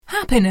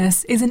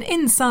Happiness is an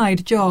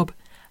inside job.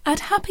 At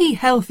Happy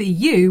Healthy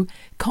You,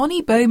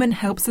 Connie Bowman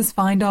helps us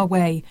find our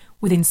way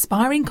with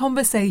inspiring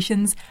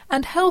conversations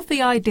and healthy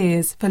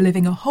ideas for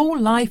living a whole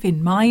life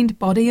in mind,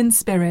 body and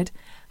spirit.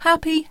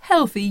 Happy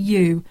Healthy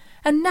You.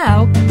 And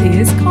now,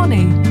 here's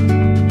Connie.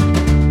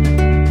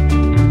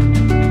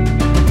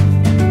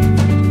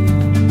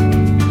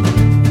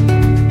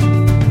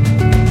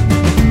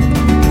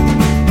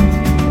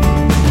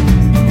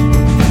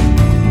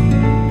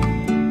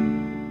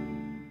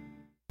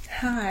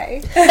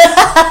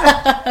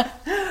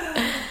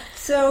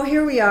 So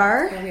here we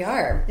are. Here we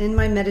are. In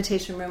my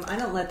meditation room. I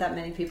don't let that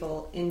many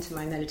people into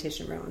my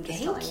meditation room. I'm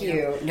just Thank telling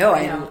you. No,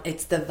 I know.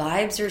 It's the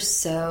vibes are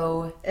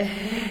so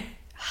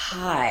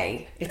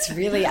high. It's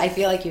really, I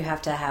feel like you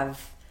have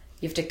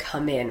to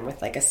come in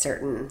with like a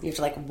certain, you have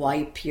to like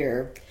wipe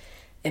your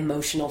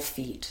emotional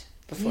feet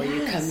before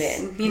you come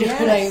in. You know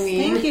what I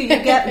mean? Thank you. You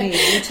get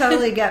me. You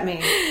totally get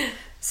me.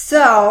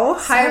 So,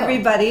 hi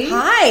everybody.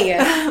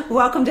 Hi.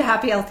 Welcome to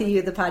Happy Healthy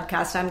You, the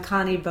podcast. I'm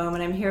Connie Bowman.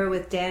 I'm here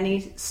with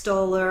Danny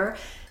Stoller.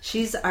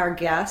 She's our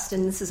guest,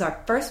 and this is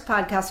our first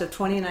podcast of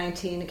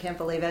 2019. I can't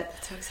believe it.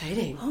 So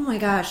exciting. Oh my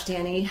gosh,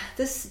 Danny.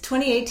 This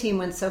 2018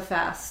 went so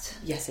fast.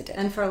 Yes, it did.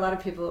 And for a lot of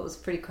people, it was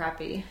pretty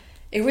crappy.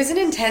 It was an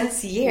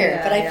intense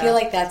year, but I feel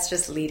like that's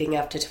just leading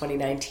up to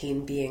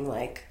 2019 being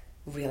like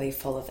really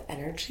full of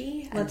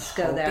energy. Let's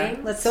go there.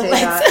 Let's say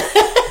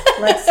that.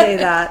 Let's say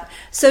that.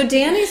 So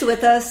Danny's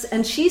with us,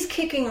 and she's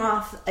kicking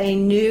off a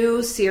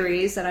new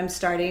series that I'm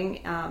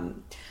starting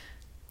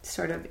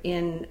sort of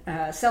in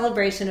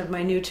celebration of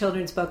my new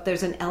children's book,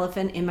 There's an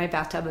Elephant in My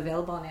Bathtub,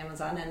 available on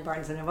Amazon and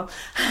Barnes & Noble.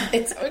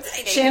 It's so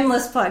exciting.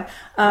 Shameless plug.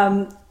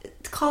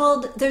 It's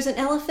called There's an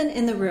Elephant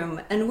in the Room,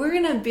 and we're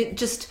going to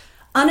just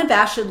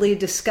unabashedly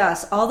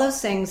discuss all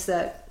those things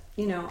that,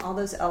 you know, all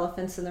those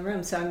elephants in the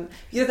room. So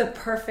you're the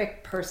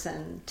perfect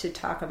person to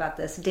talk about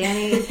this.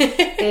 Danny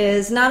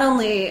is not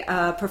only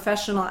a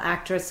professional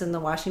actress in the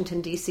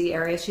Washington, D.C.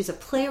 area, she's a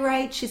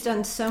playwright. She's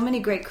done so many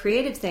great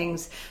creative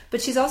things,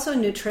 but she's also a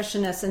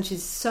nutritionist, and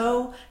she's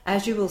so,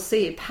 as you will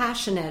see,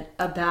 passionate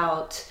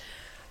about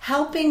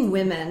helping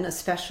women,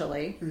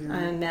 especially.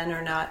 Men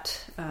are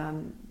not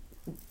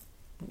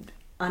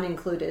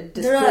unincluded.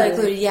 They're not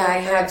included. Yeah, I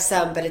have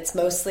some, but it's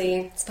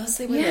mostly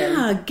women.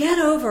 Yeah, get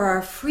over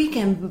our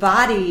freaking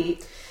body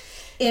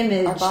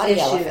image issues,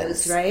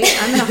 elephants. right?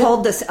 I'm going to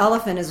hold this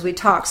elephant as we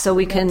talk, so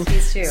we can,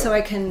 so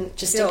I can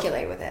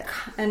gesticulate with it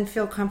and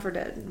feel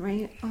comforted,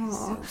 right?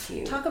 Oh, so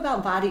cute. Talk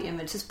about body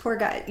image. This poor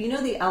guy. You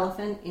know, the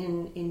elephant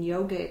in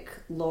yogic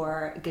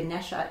lore,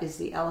 Ganesha is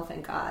the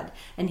elephant god,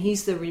 and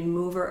he's the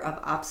remover of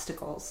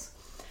obstacles.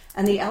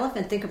 And the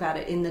elephant, think about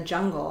it, in the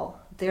jungle,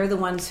 they're the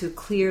ones who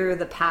clear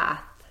the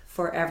path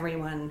for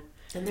everyone.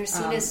 And they're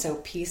seen as so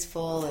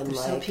peaceful and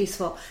so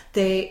peaceful.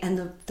 They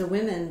and the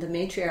women, the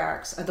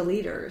matriarchs, are the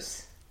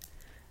leaders.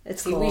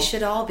 It's cool. We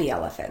should all be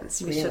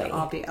elephants. We should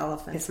all be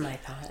elephants. Is my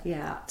thought.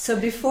 Yeah. So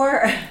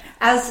before,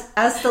 as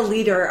the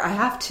leader, I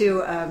have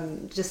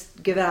to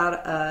just give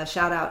out a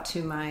shout out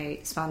to my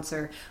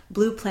sponsor,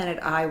 Blue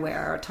Planet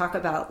Eyewear. Talk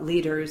about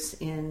leaders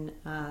in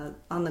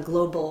on the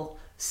global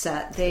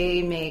set.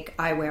 They make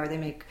eyewear. They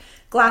make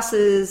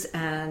glasses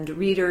and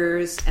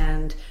readers,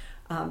 and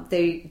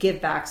they give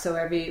back. So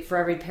for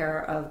every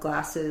pair of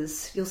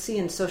glasses, you'll see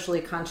in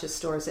socially conscious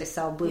stores, they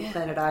sell Blue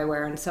Planet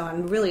Eyewear. And so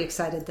I'm really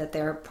excited that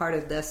they're part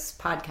of this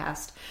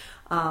podcast.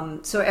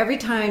 So every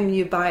time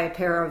you buy a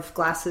pair of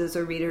glasses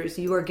or readers,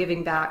 you are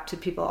giving back to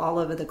people all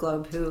over the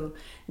globe who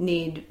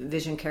need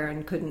vision care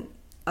and couldn't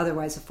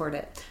otherwise afford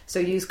it. So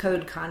use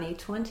code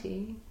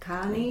Connie20,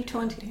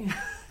 Connie20.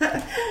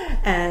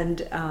 And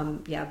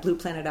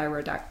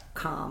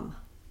blueplaneteyewear.com.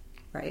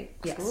 Right?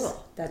 Yes.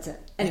 Cool. That's it.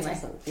 Anyway.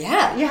 That's awesome.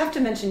 Yeah. You have to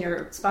mention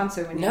your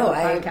sponsor when you have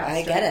a podcast.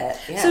 I get it.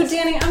 Yes. So,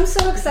 Danny, I'm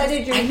so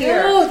excited you're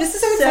here. I know. This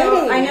is so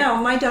exciting. I know.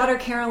 My daughter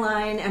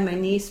Caroline and my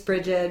niece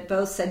Bridget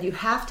both said, you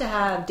have to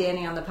have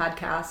Danny on the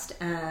podcast.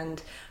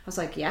 And I was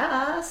like,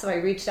 yeah. So I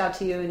reached out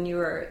to you, and you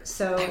were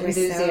so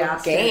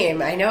enthusiastic. So game.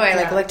 I know.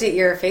 I looked at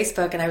your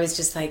Facebook, and I was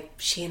just like,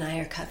 she and I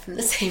are cut from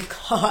the same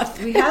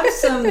cloth. We have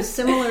some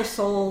similar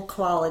soul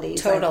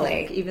qualities. Totally. I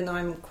think, even though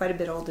I'm quite a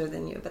bit older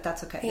than you, but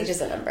that's okay. Age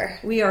is a number.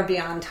 We are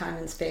beyond time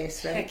and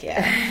space, right? Heck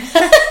yeah.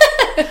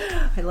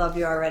 I love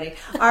you already.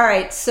 All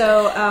right,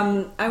 so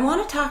I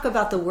want to talk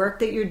about the work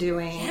that you're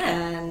doing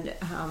and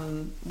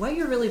what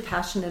you're really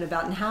passionate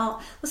about, and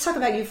how. Let's talk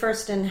about you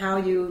first and how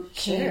you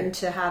came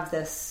to have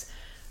this.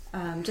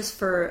 Just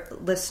for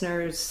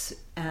listeners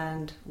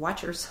and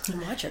watchers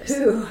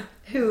who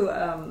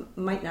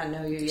might not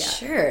know you yet.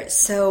 Sure.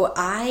 So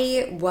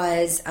I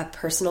was a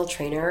personal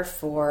trainer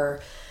for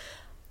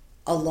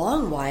a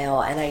long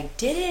while, and I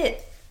did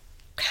it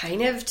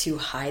kind of to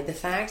hide the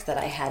fact that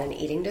I had an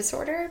eating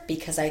disorder,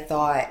 because I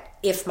thought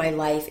if my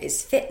life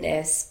is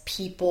fitness,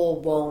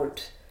 people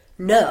won't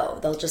know.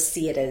 They'll just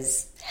see it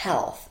as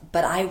health.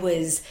 But I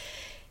was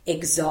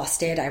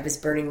exhausted. I was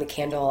burning the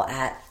candle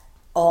at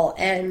all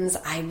ends.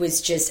 I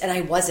was just, and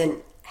I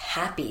wasn't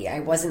happy.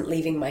 I wasn't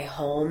leaving my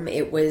home.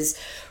 It was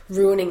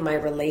ruining my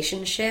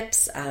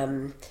relationships.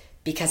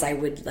 because I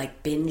would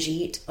like binge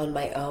eat on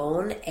my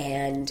own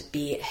and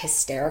be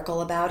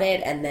hysterical about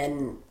it and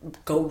then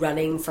go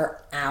running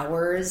for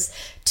hours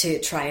to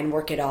try and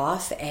work it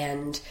off.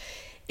 And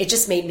it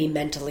just made me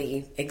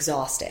mentally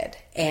exhausted.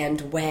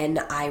 And when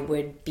I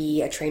would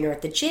be a trainer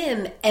at the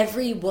gym,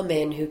 every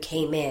woman who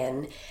came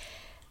in,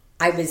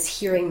 I was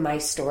hearing my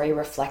story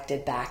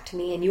reflected back to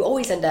me. And you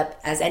always end up,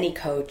 as any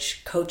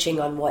coach, coaching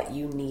on what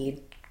you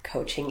need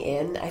coaching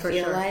in, I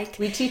feel like.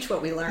 We teach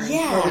what we learn.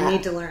 Yeah. Or we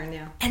need to learn,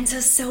 yeah. And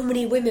so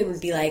many women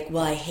would be like,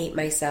 well, I hate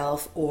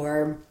myself,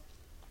 or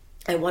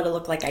I want to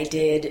look like I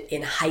did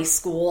in high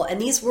school.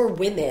 And these were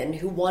women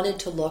who wanted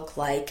to look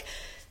like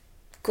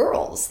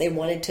girls. They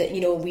wanted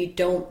to, we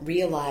don't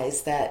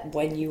realize that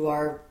when you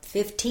are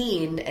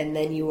 15 and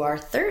then you are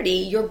 30,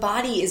 your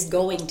body is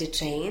going to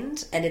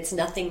change, and it's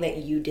nothing that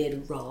you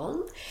did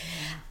wrong.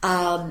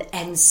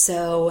 And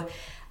so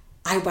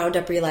I wound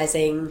up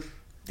realizing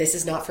this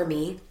is not for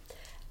me.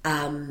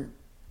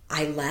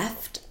 I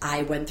left.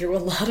 I went through a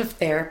lot of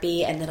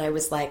therapy, and then I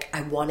was like,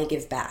 I want to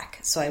give back.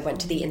 So I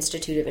went to the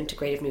Institute of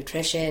Integrative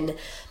Nutrition,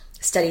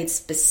 studied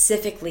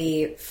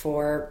specifically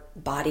for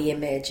body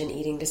image and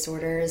eating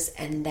disorders,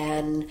 and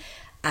then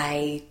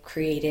I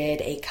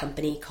created a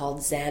company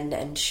called Zen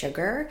and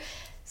Sugar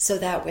so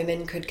that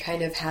women could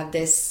kind of have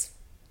this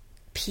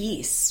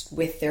peace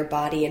with their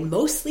body, and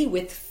mostly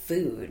with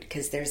food,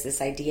 because there's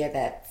this idea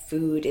that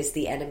food is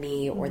the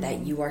enemy, or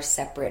that you are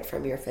separate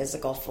from your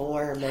physical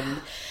form.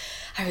 And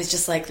I was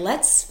just like,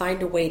 let's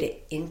find a way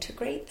to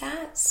integrate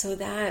that so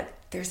that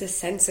there's a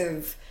sense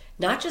of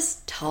not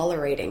just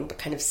tolerating, but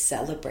kind of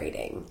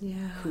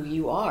celebrating who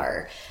you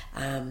are,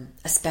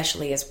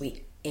 especially as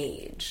we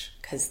age,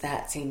 because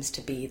that seems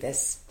to be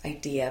this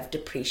idea of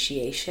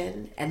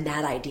depreciation, and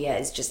that idea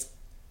is just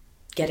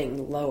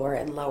getting lower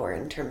and lower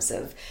in terms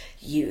of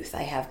youth.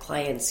 I have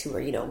clients who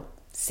are,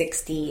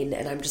 16,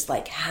 and I'm just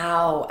like,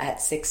 how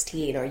at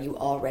 16 are you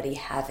already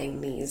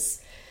having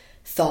these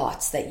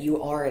thoughts that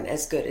you aren't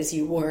as good as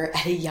you were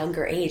at a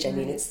younger age? I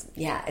mean,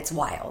 it's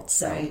wild.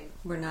 So right.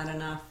 We're not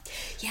enough.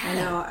 Yeah. I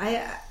know.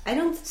 I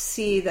don't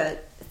see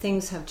that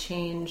things have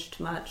changed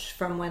much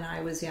from when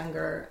I was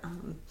younger.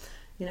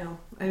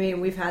 I mean,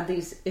 we've had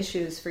these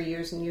issues for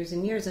years and years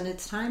and years, and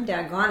it's time,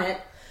 daggone it,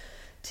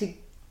 to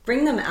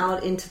bring them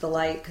out into the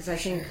light, because I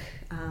think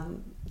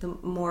the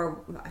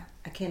more...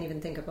 I can't even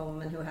think of a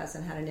woman who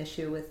hasn't had an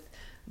issue with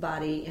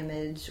body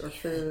image or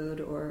food,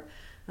 or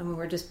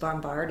we're just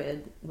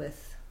bombarded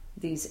with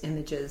these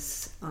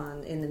images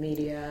in the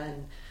media,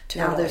 and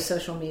now there's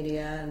social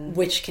media, and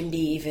which can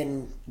be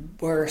even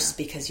worse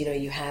because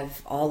you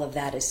have all of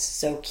that is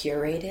so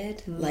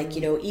curated. Like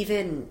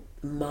even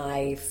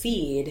my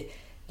feed,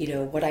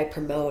 what I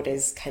promote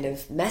is kind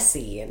of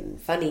messy and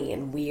funny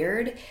and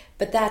weird,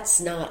 but that's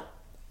not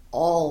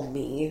all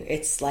me.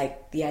 It's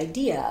like the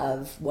idea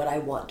of what I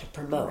want to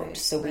promote. Right,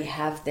 so we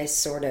have this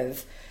sort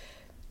of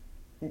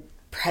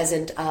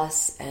present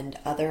us and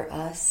other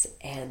us,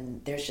 and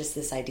there's just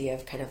this idea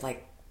of kind of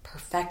like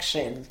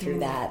perfection through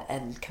that,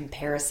 and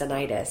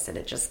comparisonitis, and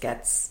it just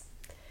gets...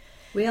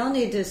 We all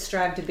need to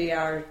strive to be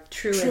our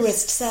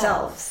truest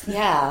selves.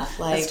 Yeah.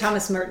 As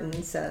Thomas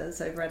Merton says.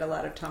 I've read a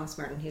lot of Thomas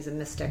Merton. He's a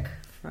mystic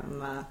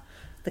from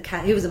the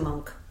cat. He was a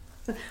monk.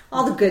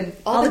 All the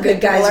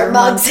good guys are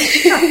monks.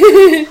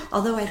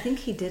 Although I think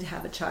he did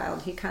have a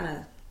child. He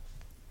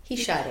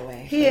shied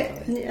away. He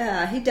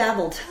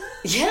dabbled.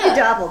 Yeah, he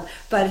dabbled.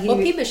 But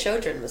Pema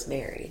Chodron was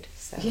married.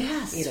 So,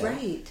 yes,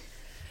 right.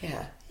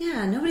 Yeah.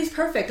 Yeah. Nobody's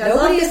perfect.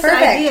 Nobody's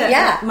perfect. Idea.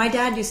 Yeah. My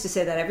dad used to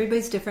say that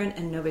everybody's different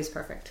and nobody's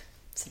perfect.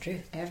 It's the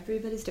truth.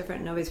 Everybody's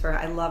different. Nobody's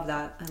perfect. I love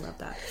that. I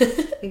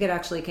think it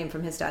actually came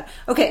from his dad.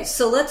 Okay,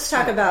 so let's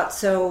talk about.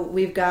 So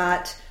we've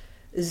got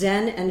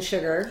Zen and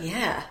Sugar.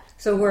 Yeah.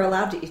 So we're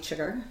allowed to eat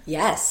sugar.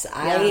 Yes,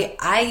 yeah.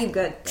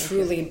 I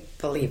truly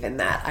believe in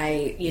that.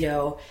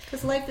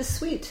 Because life is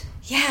sweet.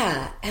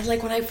 Yeah, and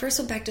like when I first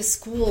went back to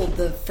school,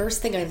 the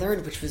first thing I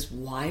learned, which was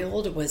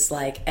wild, was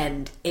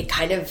and it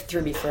kind of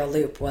threw me for a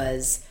loop,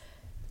 was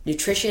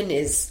nutrition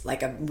is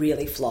like a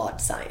really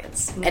flawed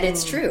science. And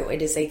it's true.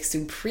 It is a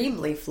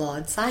supremely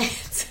flawed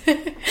science.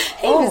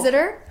 Hey,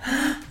 visitor.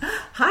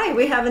 Hi,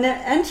 we have an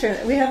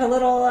entrant. We have a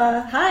little,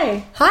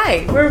 hi.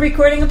 Hi. We're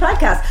recording a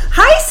podcast.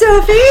 Hi,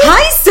 Sophie.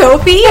 Hi,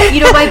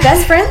 Sophie. My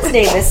best friend's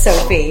name is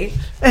Sophie.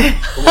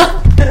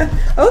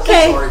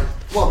 Okay. Sorry.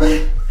 Come on,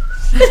 baby.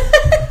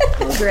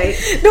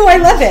 Great. No, I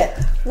love it.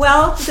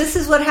 Well, this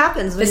is what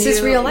happens when this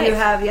is real life.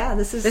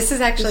 This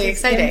is actually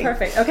exciting.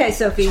 Perfect. Okay,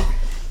 Sophie.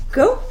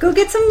 Go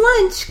get some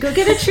lunch. Go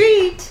get a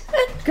treat.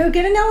 Go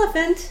get an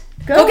elephant.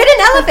 Go get an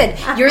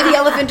elephant. You're the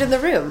elephant in the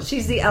room.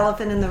 She's the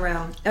elephant in the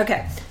room.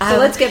 Okay, so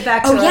let's get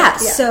back to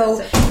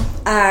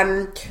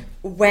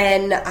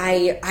when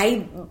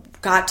I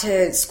got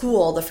to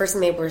school, the first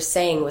thing they were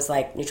saying was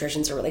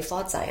nutrition's a really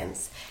flawed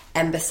science.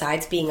 And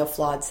besides being a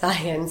flawed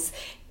science,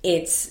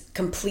 it's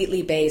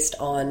completely based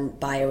on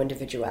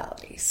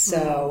bio-individuality.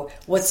 So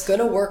what's going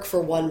to work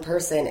for one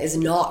person is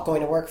not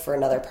going to work for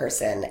another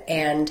person.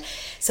 And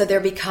so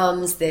there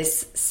becomes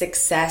this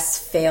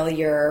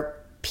success-failure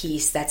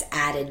piece that's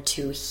added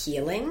to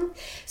healing.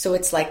 So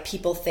it's like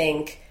people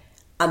think,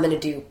 I'm going to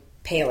do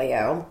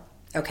paleo,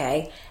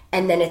 okay?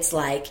 And then it's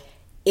like,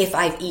 if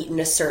I've eaten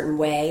a certain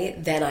way,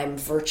 then I'm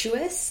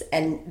virtuous,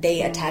 and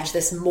they attach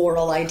this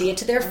moral idea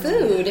to their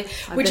food,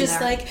 which is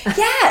there. Like,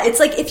 yeah, it's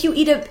like if you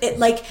eat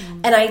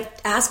and I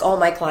ask all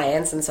my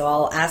clients, and so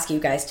I'll ask you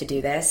guys to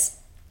do this,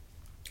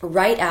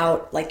 write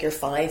out like your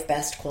 5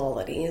 best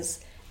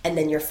qualities and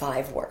then your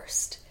 5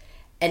 worst.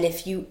 And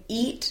if you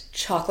eat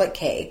chocolate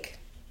cake,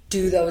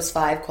 do those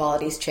 5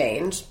 qualities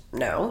change?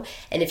 No.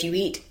 And if you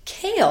eat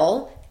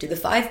kale, do the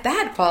 5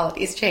 bad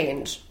qualities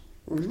change?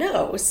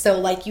 No. So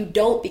like you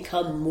don't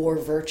become more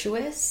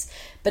virtuous,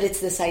 but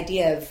it's this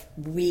idea of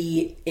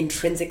we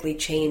intrinsically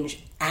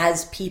change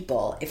as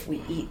people if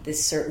we eat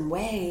this certain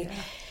way.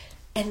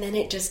 And then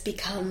it just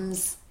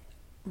becomes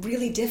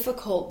really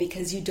difficult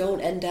because you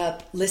don't end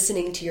up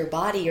listening to your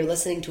body. You're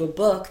listening to a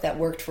book that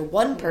worked for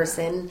one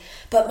person,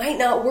 but might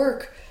not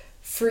work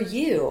for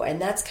you. And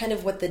that's kind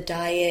of what the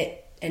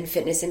diet and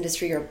fitness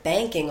industry are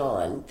banking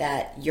on,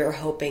 that you're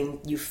hoping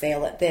you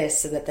fail at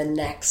this so that the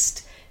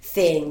next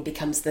thing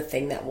becomes the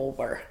thing that will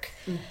work.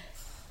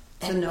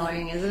 It's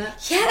annoying, isn't it?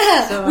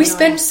 Yeah. So we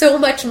spend so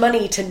much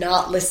money to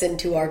not listen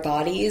to our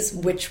bodies,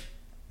 which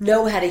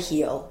know how to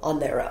heal on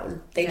their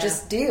own. They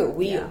just do.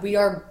 We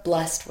are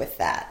blessed with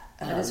that.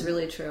 That is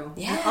really true.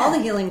 Yeah. All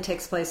the healing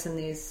takes place in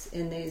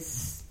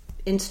these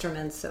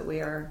instruments that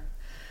we are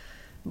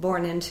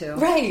born into.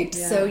 Right.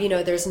 Yeah. So,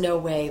 there's no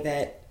way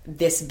that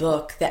this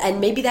book,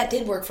 and maybe that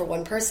did work for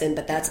one person,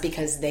 but that's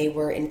because they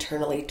were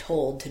internally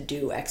told to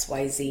do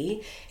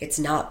XYZ. It's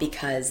not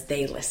because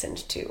they listened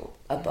to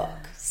a book.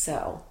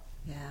 So,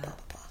 blah, blah,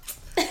 blah.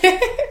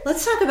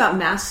 Let's talk about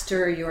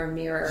Master Your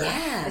Mirror.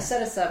 Yeah. I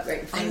set us up right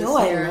in front of this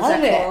mirror. I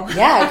love it. Cool?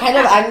 Yeah,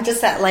 I'm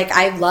just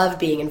I love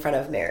being in front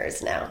of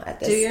mirrors now at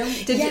this.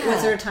 Do you?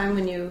 Was there a time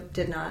when you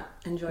did not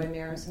enjoy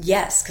mirrors?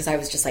 Yes, because I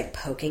was just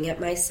poking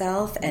at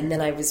myself, and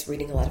then I was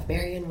reading a lot of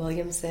Marianne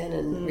Williamson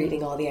and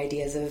reading all the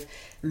ideas of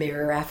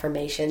mirror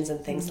affirmations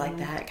and things like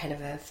that, kind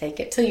of a fake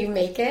it till you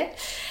make it.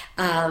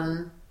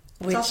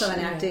 It's also an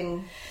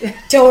acting...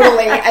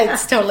 Totally.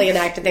 It's totally an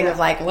acting thing of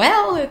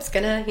it's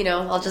gonna,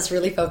 I'll just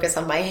really focus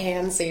on my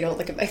hands so you don't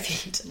look at my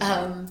feet.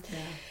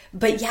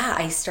 But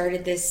I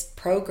started this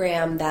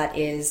program that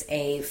is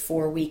a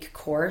 4-week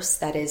course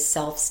that is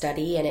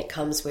self-study, and it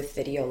comes with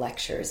video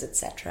lectures,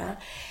 etc.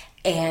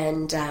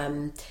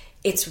 And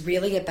it's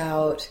really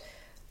about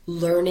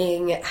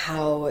learning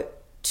how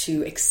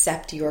to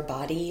accept your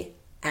body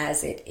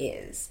as it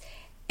is.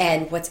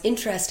 And what's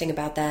interesting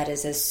about that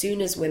is as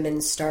soon as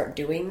women start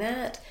doing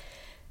that,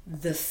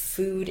 the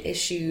food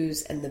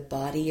issues and the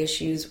body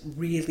issues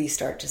really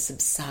start to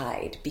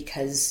subside,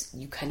 because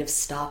you kind of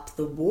stop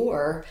the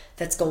war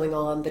that's going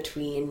on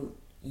between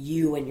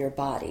you and your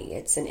body.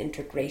 It's an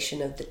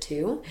integration of the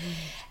two.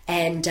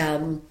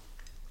 And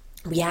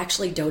we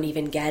actually don't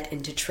even get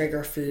into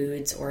trigger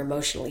foods or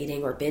emotional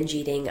eating or binge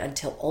eating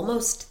until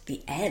almost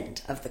the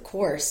end of the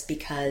course,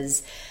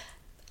 because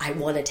I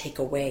want to take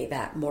away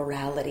that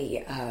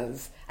morality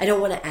of, I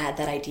don't want to add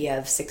that idea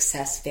of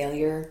success,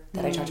 failure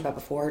that I talked about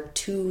before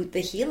to the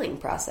healing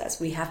process.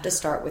 We have to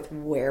start with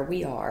where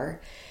we are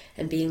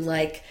and being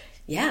like,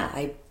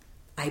 I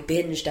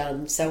binged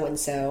on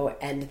so-and-so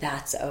and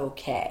that's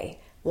okay.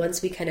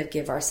 Once we kind of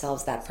give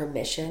ourselves that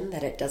permission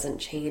that it doesn't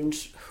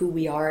change who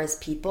we are as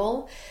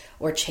people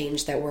or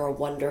change that we're a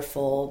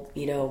wonderful,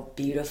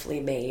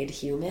 beautifully made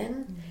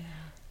human,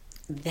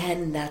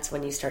 then that's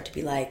when you start to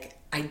be like,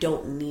 I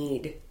don't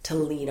need to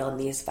lean on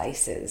these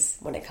vices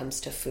when it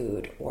comes to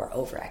food or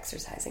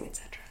over-exercising,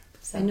 etc.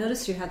 So. I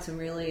noticed you had some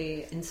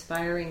really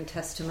inspiring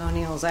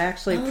testimonials. I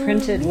actually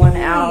printed one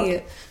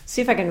out.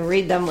 See if I can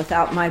read them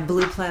without my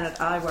Blue Planet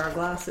eyewear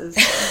glasses.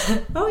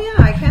 Oh,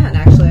 yeah, I can,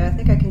 actually. I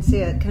think I can see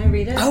it. Can I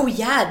read it? Oh,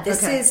 yeah.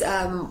 This is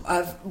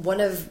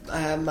one of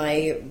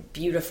my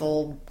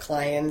beautiful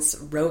clients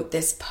wrote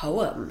this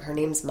poem. Her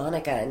name's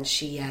Monica, and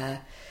she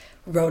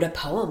wrote a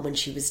poem when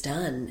she was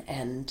done,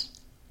 and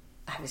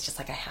I was just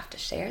like, I have to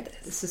share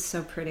this. This is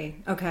so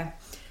pretty. Okay.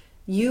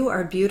 You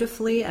are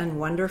beautifully and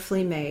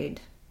wonderfully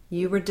made.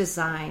 You were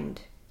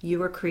designed. You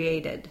were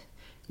created.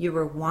 You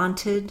were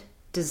wanted,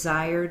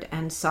 desired,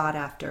 and sought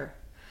after.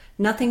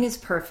 Nothing is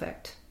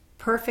perfect.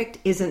 Perfect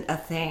isn't a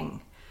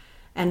thing.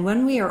 And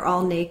when we are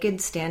all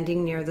naked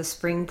standing near the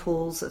spring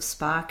pools of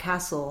Spa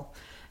Castle,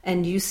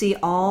 and you see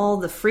all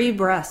the free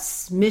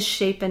breasts,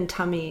 misshapen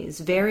tummies,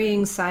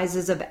 varying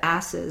sizes of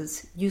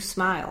asses, you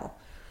smile.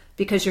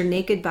 Because your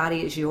naked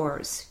body is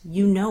yours.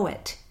 You know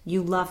it.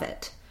 You love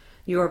it.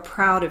 You are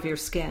proud of your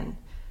skin.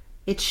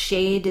 Its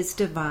shade is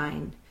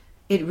divine.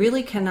 It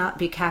really cannot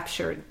be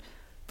captured.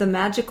 The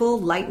magical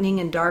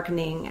lightening and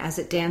darkening as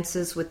it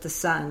dances with the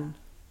sun.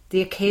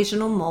 The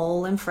occasional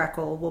mole and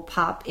freckle will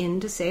pop in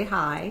to say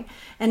hi,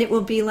 and it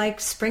will be like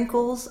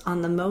sprinkles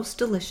on the most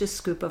delicious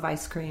scoop of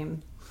ice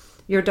cream.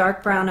 Your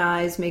dark brown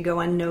eyes may go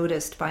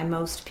unnoticed by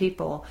most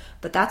people,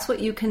 but that's what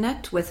you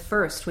connect with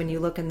first when you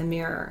look in the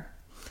mirror.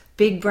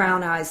 Big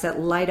brown eyes that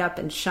light up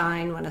and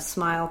shine when a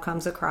smile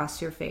comes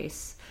across your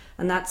face.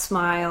 And that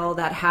smile,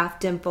 that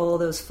half dimple,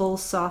 those full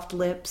soft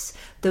lips,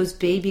 those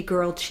baby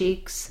girl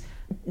cheeks,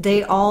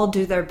 they all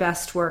do their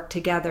best work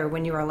together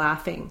when you are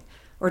laughing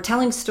or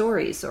telling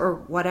stories or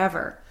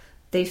whatever.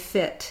 They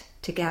fit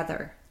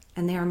together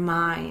and they are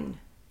mine.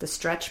 The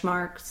stretch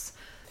marks,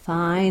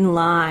 fine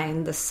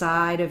line, the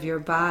side of your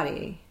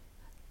body,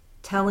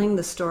 telling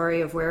the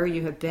story of where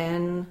you have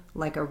been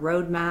like a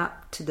roadmap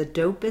to the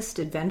dopest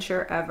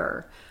adventure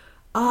ever.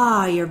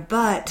 Ah, your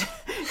butt,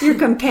 your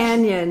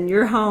companion,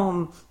 your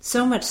home,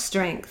 so much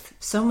strength,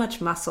 so much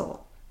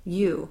muscle.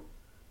 You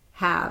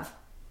have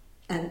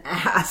an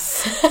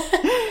ass.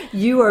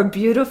 You are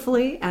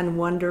beautifully and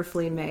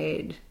wonderfully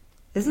made.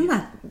 Isn't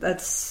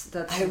that's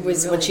I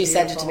was really when she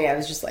beautiful. said it to me, I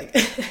was just like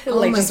Oh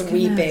like my just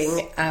goodness.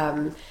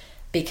 weeping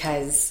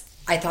because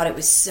I thought it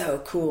was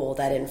so cool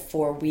that in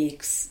 4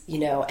 weeks,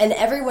 and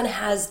everyone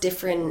has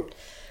different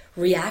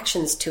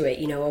reactions to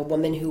it. A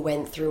woman who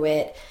went through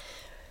it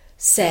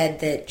said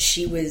that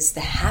she was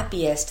the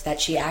happiest that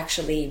she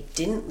actually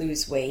didn't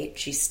lose weight.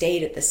 She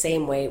stayed at the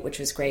same weight, which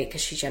was great because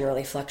she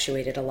generally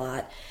fluctuated a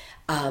lot.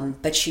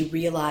 But she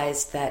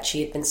realized that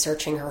she had been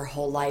searching her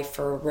whole life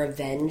for a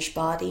revenge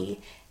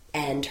body,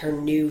 and her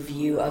new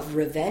view of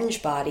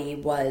revenge body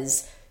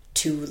was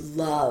to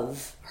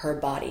love her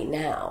body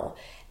now.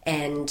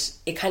 And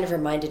it kind of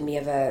reminded me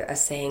of a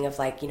saying of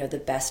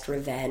the best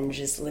revenge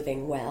is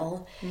living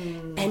well.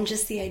 And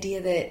just the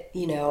idea that,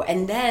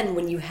 and then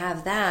when you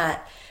have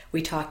that,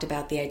 we talked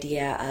about the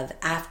idea of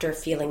after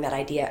feeling that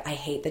idea, I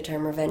hate the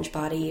term revenge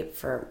body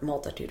for a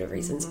multitude of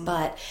reasons,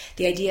 but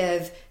the idea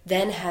of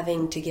then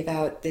having to give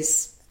out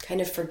this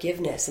kind of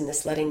forgiveness and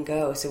this letting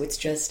go. So it's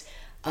just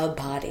a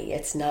body.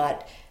 It's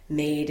not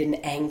made in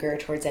anger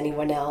towards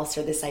anyone else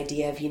or this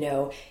idea of,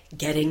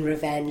 getting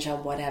revenge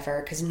on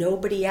whatever, because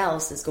nobody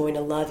else is going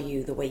to love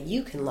you the way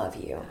you can love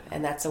you.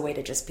 And that's a way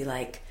to just be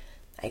like,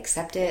 I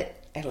accept it,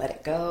 I let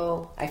it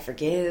go, I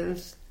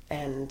forgive,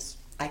 and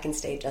I can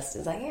stay just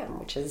as I am,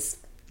 which is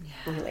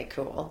really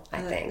cool,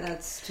 I think.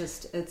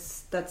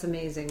 That's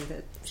amazing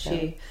that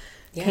she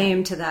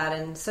came to that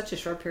in such a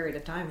short period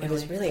of time. Really. It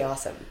was really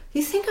awesome.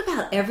 You think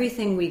about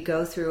everything we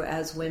go through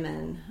as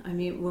women. I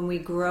mean, when we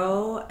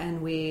grow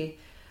and we,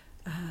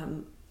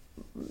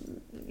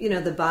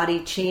 the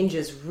body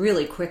changes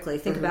really quickly.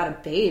 Think about a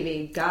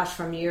baby. Gosh,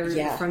 from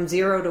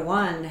 0 to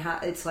 1,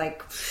 it's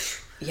like...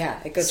 Yeah,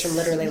 it goes from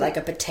literally like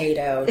a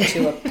potato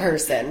to a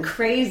person.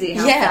 Crazy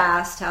how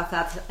fast,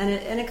 and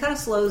it kind of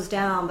slows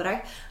down. But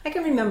I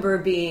can remember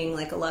being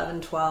like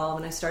 11, 12,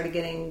 and I started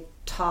getting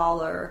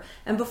taller.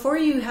 And before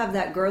you have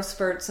that growth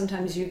spurt,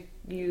 sometimes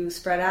you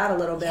spread out a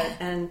little bit. Yeah.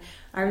 And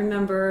I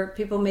remember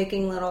people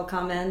making little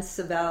comments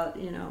about,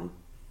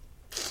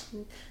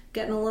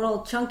 getting a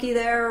little chunky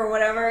there or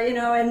whatever,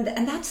 and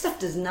that stuff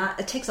does not,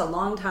 it takes a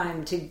long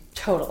time to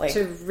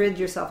rid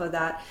yourself of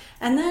that.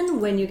 And then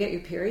when you get your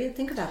period,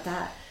 think about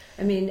that.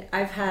 I mean,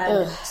 I've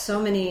had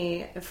so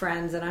many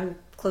friends, and I'm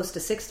close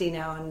to 60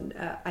 now, and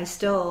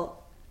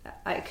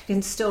I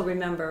can still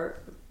remember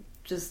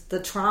just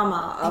the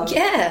trauma of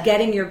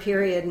getting your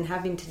period and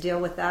having to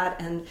deal with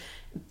that. And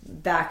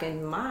back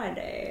in my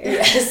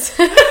day,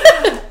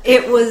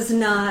 it was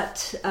not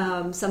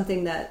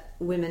something that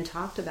women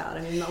talked about.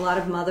 I mean, a lot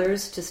of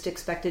mothers just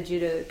expected you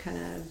to kind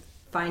of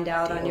find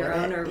out on your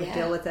own or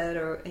deal with it,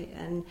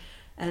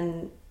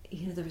 and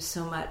there was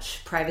so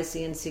much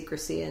privacy and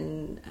secrecy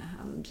and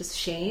just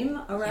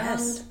shame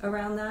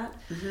around that.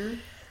 Mm-hmm.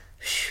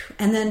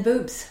 And then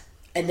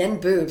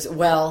boobs.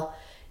 Well,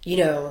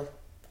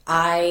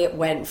 I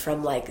went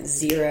from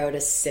 0 to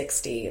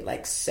 60,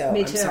 so.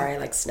 Me too. I'm sorry,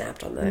 I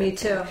snapped on the. Me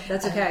too.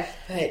 That's okay.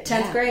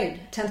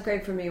 10th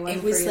grade for me.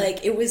 It was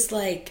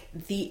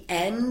the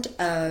end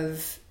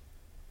of.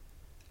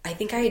 I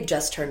think I had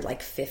just turned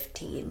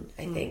 15.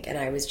 I think, and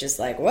I was just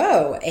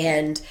whoa,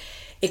 and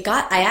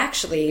I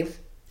actually.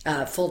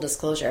 Full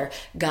disclosure,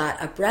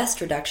 got a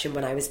breast reduction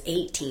when I was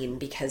 18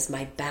 because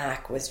my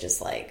back was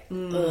just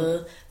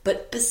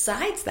But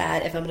besides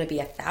that, if I'm going to be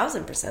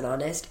 1,000%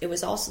 honest, it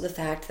was also the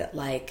fact that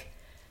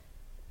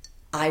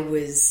I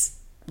was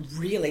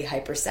really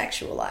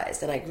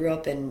hypersexualized, and I grew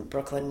up in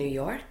Brooklyn, New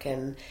York,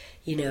 and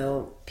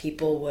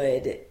people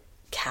would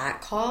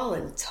catcall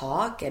and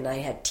talk, and I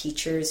had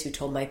teachers who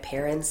told my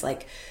parents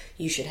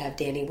you should have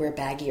Danny wear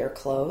baggier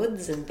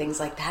clothes and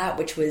things like that,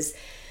 which was.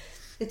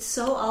 It's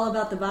so all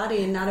about the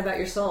body and not about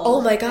your soul.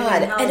 Oh my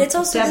God. And it's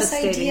also this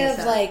idea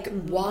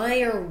of why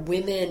are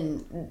women,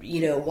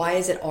 why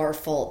is it our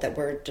fault that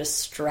we're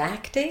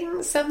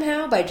distracting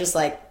somehow by just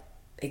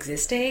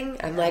existing?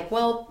 I'm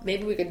well,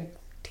 maybe we could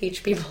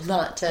teach people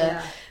not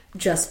to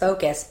just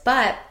focus.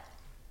 But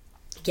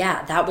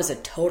that was a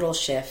total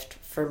shift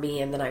for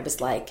me. And then I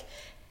was and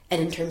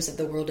in terms of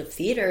the world of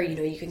theater,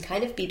 you can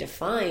kind of be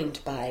defined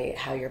by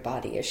how your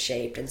body is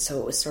shaped. And so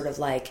it was sort of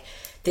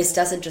this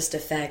doesn't just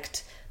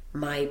affect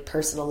my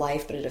personal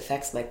life, but it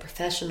affects my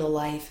professional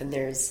life, and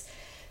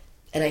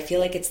I feel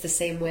like it's the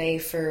same way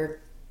for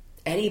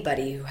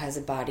anybody who has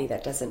a body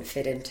that doesn't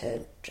fit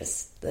into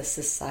just the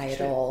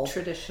societal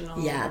traditional.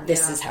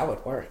 This is how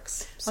it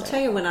works. So. I'll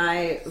tell you, when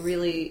I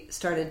really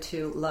started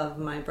to love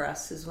my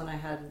breasts is when I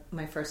had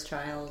my first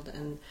child,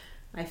 and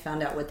I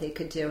found out what they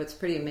could do. It's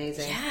pretty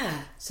amazing.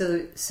 Yeah.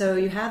 So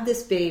you have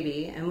this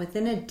baby, and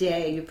within a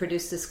day you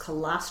produce this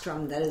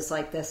colostrum that is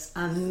like this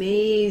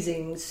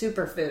amazing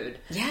superfood.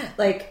 Yeah.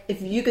 Like,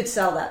 if you could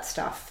sell that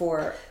stuff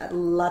for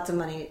lots of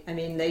money, I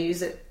mean, they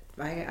use it.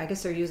 I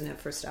guess they're using it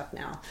for stuff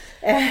now.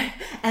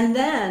 And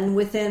then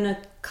within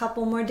a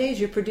couple more days,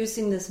 you're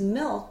producing this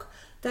milk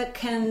that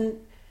can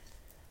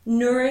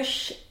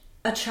nourish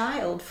a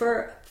child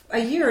for a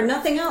year,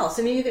 nothing else.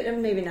 I mean, you could,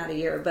 maybe not a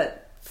year,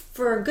 but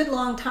for a good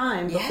long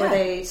time before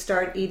they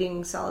start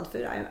eating solid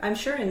food. I'm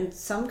sure in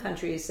some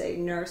countries they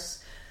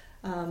nurse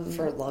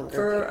for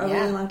a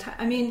really long time.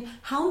 I mean,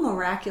 how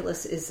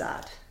miraculous is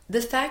that?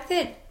 The fact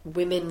that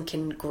women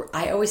can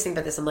I always think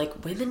about this. I'm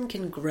like, women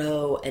can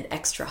grow an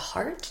extra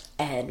heart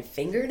and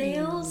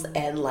fingernails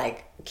and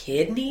like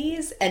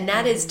kidneys, and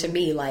that is to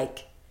me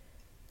like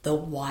the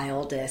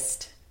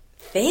wildest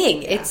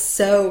thing. It's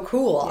so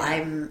cool.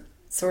 I'm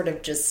sort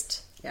of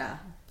just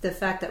the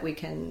fact that we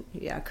can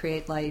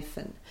create life,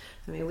 and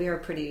I mean, we are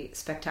pretty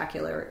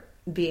spectacular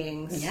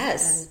beings.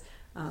 Yes.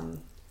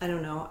 And I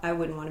don't know, I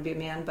wouldn't want to be a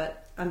man,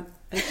 but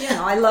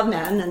I love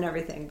men and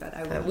everything,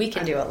 but we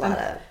can do a lot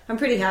of. I'm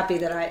pretty happy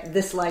that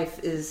this life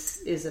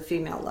is a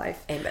female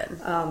life.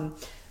 Amen.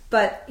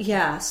 But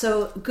yeah,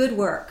 so good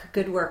work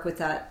with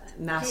that,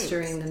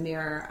 mastering the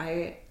mirror.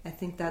 I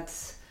think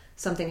that's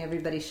something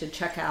everybody should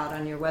check out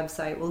on your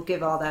website. We'll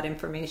give all that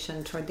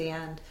information toward the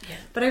end. Yeah.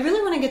 But I really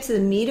want to get to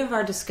the meat of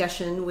our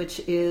discussion, which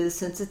is,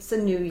 since it's the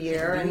new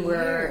year and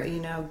we're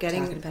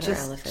getting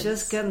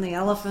just getting the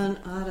elephant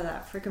out of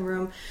that freaking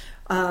room.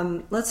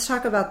 Let's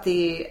talk about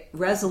the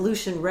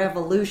resolution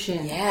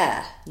revolution.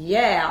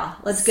 Yeah.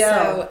 Let's go.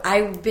 So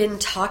I've been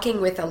talking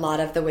with a lot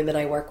of the women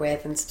I work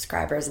with and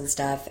subscribers and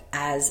stuff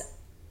as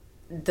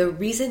the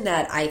reason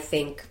that I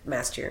think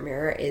Master Your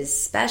Mirror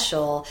is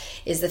special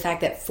is the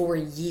fact that for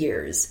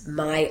years,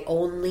 my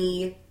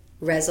only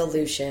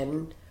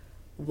resolution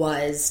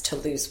was to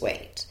lose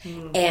weight.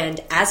 And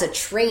as a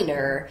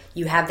trainer,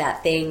 you have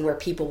that thing where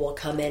people will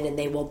come in and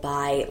they will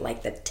buy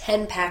like the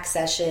 10-pack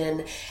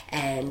session,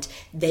 and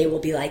they will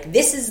be like,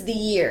 this is the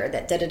year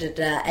that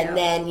da-da-da-da. And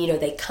then,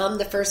 they come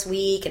the first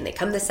week and they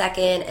come the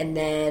second, and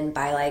then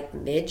by like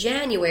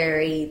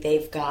mid-January,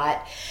 they've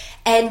got...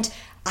 And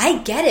I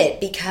get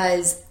it,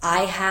 because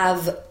I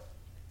have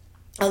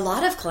a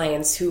lot of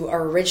clients who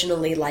are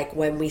originally like,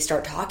 when we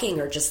start talking,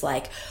 are just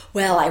like,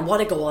 well, I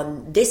want to go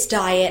on this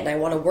diet and I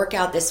want to work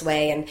out this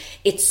way. And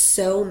it's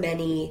so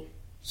many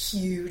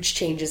huge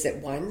changes at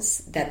once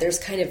that there's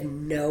kind of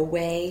no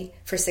way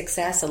for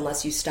success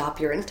unless you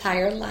stop your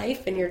entire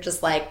life and you're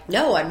just like,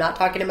 no, I'm not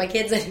talking to my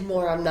kids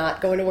anymore. I'm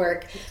not going to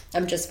work.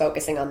 I'm just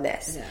focusing on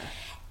this. Yeah.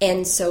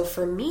 And so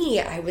for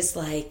me, I was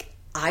like,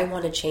 I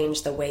want to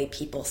change the way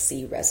people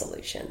see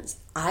resolutions.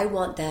 I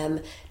want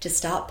them to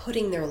stop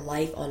putting their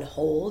life on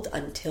hold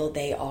until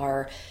they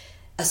are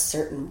a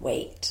certain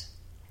weight.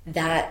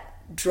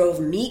 That drove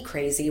me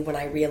crazy when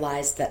I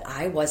realized that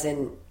I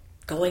wasn't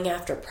going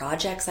after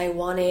projects I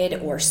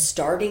wanted, or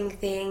starting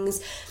things,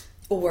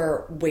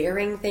 or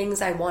wearing things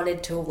I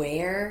wanted to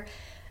wear.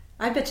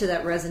 I bet you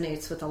that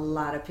resonates with a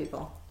lot of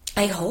people.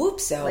 I hope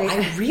so.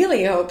 I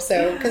really hope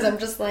so, because I'm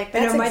just like,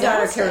 that's my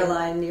exhausting. daughter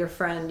Caroline, your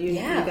friend, you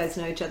guys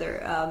know each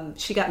other.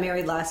 She got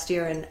married last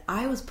year, and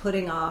I was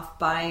putting off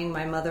buying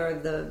my mother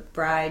the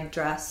bride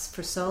dress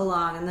for so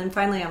long, and then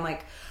finally I'm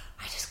like,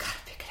 I just got to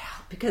pick it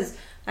out, because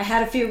I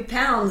had a few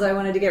pounds I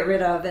wanted to get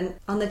rid of, and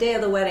on the day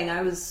of the wedding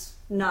I was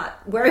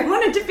not where I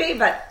wanted to be,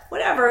 but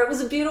whatever. It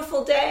was a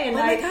beautiful day, and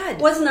I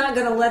was not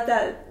going to let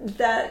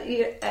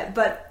that.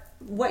 But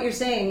what you're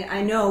saying,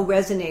 I know,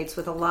 resonates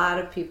with a lot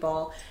of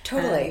people.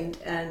 Totally.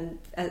 And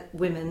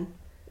women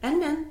and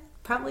men.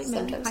 Probably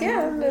sometimes.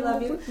 Men. We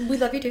love you. We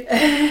love you too.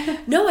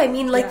 No, I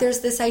mean,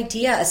 there's this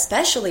idea,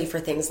 especially for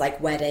things like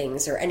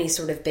weddings or any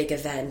sort of big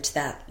event,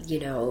 that,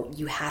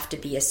 you have to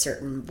be a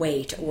certain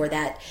weight, or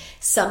that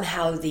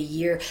somehow the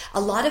year...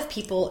 A lot of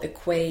people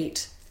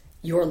equate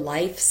your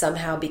life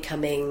somehow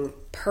becoming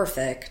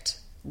perfect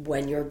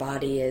when your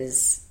body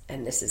is,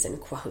 and this is in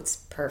quotes,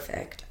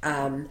 perfect,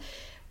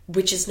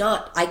 which is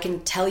not. I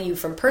can tell you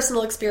from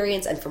personal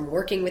experience and from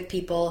working with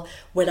people,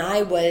 when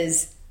I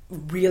was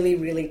really,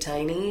 really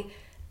tiny,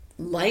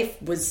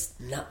 life was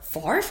not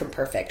far from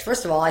perfect.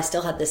 First of all, I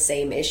still had the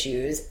same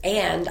issues,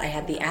 and I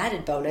had the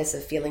added bonus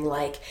of feeling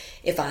like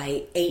if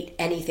I ate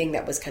anything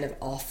that was kind of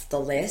off the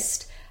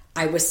list,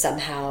 I was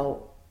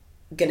somehow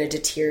going to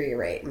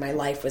deteriorate. My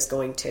life was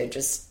going to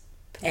just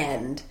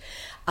end.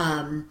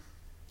 And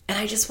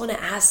I just want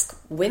to ask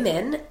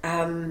women,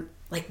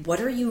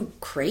 what are you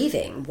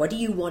craving? What do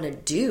you want to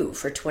do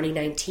for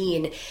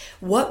 2019?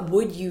 What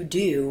would you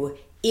do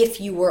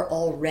if you were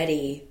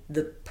already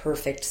the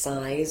perfect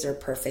size or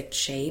perfect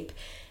shape?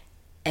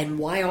 And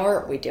why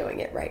aren't we doing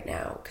it right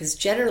now? Because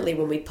generally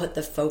when we put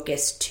the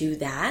focus to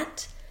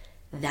that,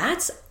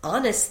 that's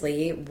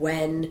honestly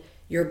when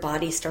your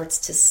body starts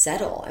to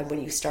settle, and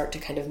when you start to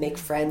kind of make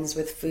friends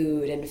with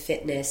food and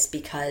fitness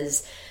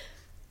because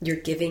you're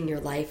giving your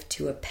life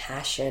to a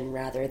passion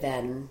rather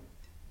than,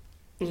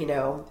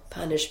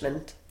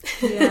 punishment.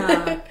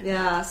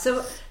 Yeah.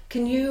 So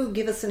can you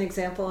give us an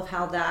example of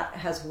how that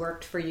has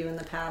worked for you in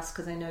the past?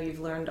 Because I know you've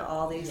learned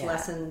all these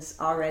lessons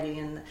already,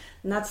 and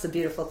that's the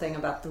beautiful thing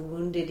about the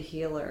wounded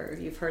healer.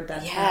 You've heard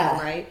that term,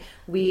 right?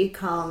 We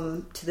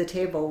come to the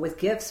table with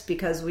gifts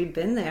because we've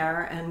been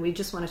there and we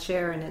just want to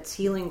share, and it's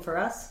healing for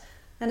us,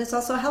 and it's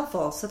also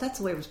helpful. So that's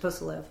the way we're supposed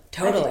to live.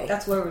 Totally.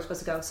 That's where we're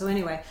supposed to go. So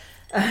anyway,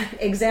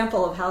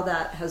 example of how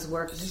that has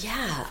worked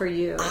for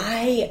you.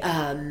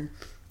 I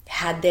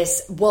had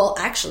this,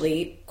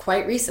 actually,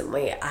 quite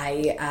recently,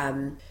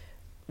 I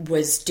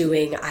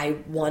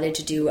wanted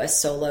to do a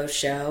solo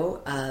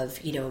show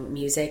of,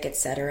 music,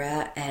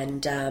 etc.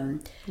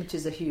 And, which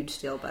is a huge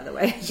deal, by the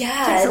way.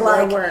 Yeah. It takes a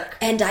lot of work.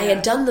 And I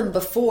had done them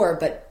before,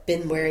 but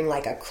been wearing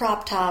like a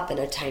crop top and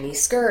a tiny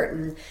skirt.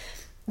 And,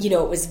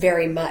 it was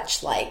very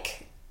much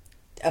like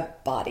a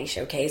body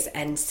showcase.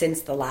 And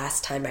since the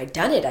last time I'd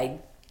done it, I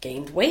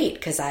gained weight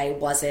because I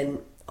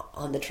wasn't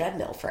on the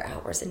treadmill for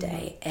hours a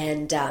day.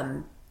 And,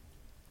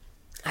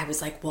 I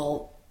was like,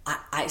 well,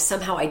 I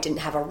somehow I didn't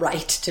have a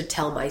right to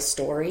tell my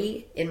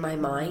story in my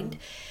mind.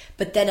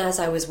 But then as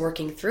I was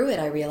working through it,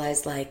 I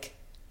realized like,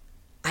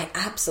 I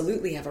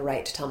absolutely have a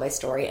right to tell my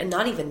story. And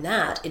not even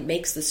that, it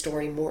makes the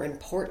story more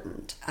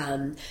important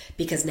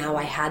because now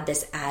I had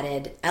this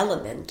added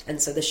element.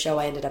 And so the show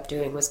I ended up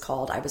doing was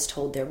called I Was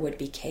Told There Would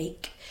Be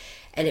Cake.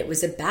 And it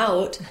was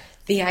about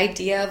the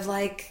idea of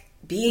like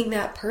being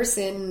that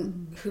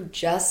person who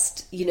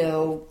just,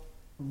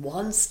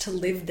 wants to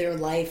live their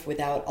life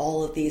without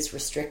all of these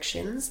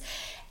restrictions.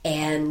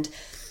 And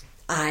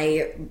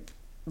I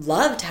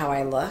loved how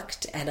I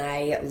looked, and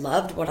I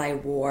loved what I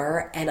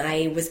wore, and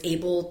I was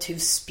able to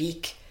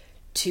speak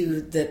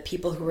to the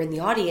people who were in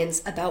the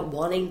audience about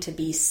wanting to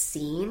be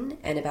seen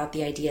and about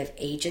the idea of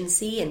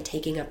agency and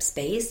taking up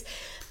space.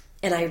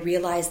 And I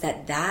realized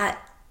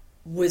that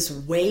was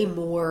way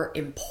more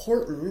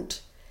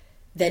important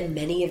than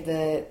many of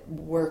the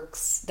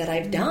works that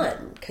I've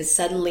done, because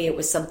suddenly it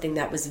was something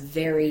that was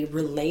very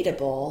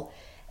relatable,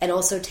 and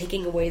also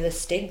taking away the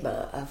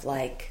stigma of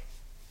like,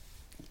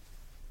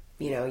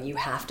 you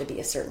have to be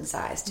a certain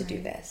size to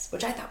do this,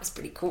 which I thought was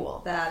pretty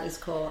cool. That is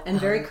cool and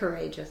very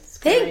courageous.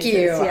 Thank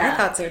you. Yeah. I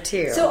thought so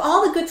too. So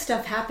all the good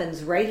stuff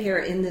happens right here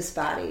in this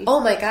body. Oh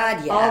my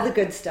God, yeah. All the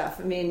good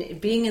stuff. I mean,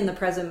 being in the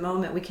present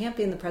moment. We can't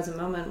be in the present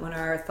moment when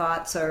our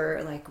thoughts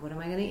are like, what am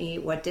I going to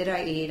eat? What did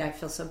I eat? I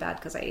feel so bad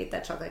because I ate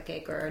that chocolate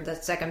cake or the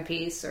second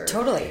piece. Or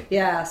Totally.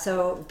 Yeah,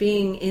 so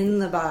being in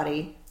the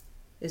body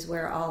is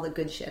where all the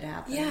good shit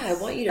happens. Yeah, I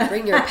want you to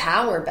bring your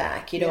power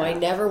back. I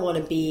never want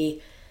to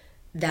be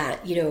that,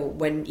 even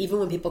when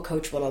people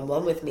coach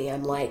one-on-one with me,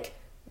 I'm like,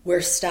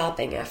 we're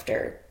stopping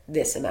after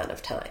this amount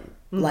of time.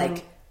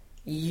 Like,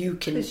 you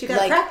can, you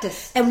gotta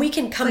practice. And we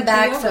can come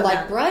back for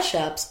like brush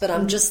ups, but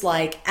I'm just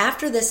like,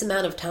 after this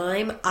amount of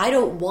time, I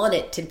don't want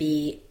it to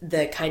be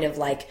the kind of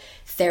like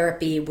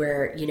therapy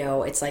where,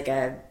 it's like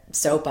a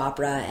soap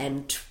opera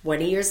and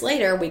 20 years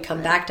later we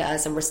come back to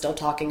us and we're still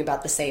talking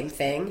about the same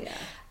thing. Yeah.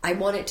 I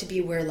want it to be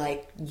where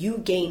like you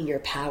gain your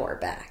power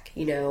back,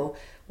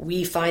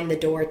 we find the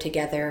door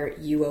together,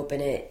 you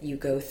open it, you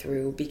go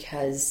through,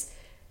 because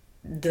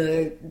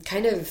the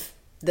kind of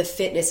the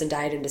fitness and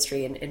diet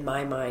industry in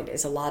my mind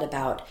is a lot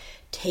about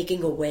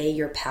taking away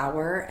your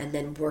power and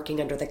then working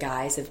under the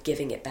guise of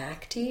giving it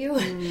back to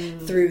you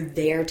through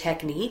their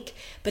technique.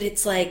 But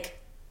it's like,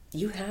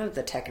 you have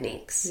the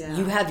techniques. Yeah.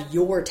 You have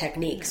your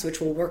techniques,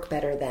 which will work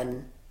better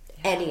than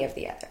any of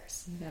the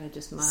others. You gotta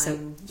just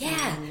mind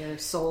your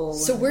soul.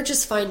 So we're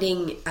just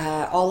finding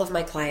all of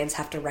my clients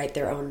have to write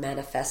their own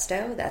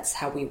manifesto. That's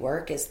how we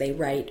work, is they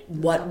write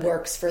what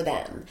works for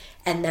them.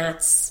 And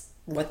that's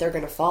what they're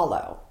going to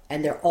follow.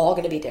 And they're all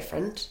going to be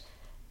different.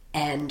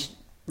 And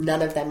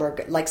none of them are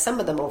good. Like,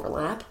 some of them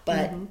overlap,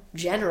 but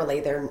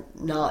generally they're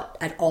not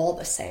at all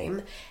the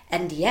same.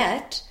 And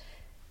yet,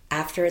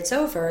 after it's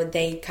over,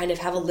 they kind of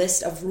have a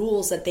list of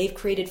rules that they've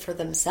created for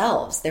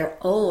themselves, their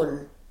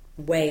own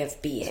way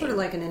of being. Sort of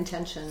like an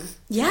intention.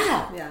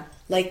 Yeah.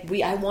 Like,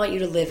 I want you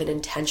to live an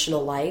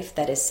intentional life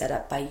that is set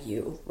up by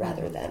you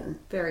rather than...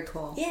 Very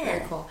cool. Yeah.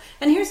 Very cool.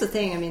 And here's the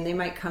thing. I mean, they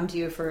might come to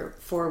you for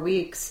 4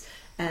 weeks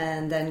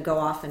and then go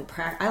off and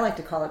practice. I like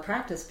to call it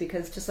practice,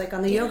 because just like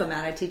on the yoga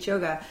mat, I teach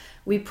yoga.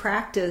 We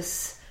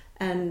practice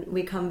and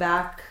we come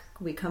back,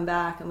 and we come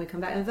back.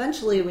 And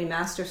eventually we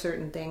master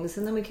certain things,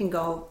 and then we can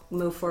go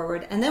move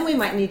forward. And then we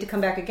might need to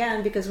come back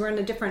again because we're in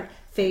a different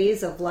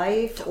phase of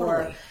life,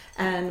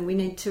 and we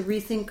need to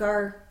rethink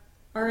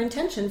our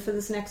intention for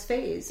this next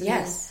phase.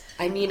 Yes.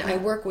 I mean, I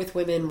work with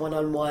women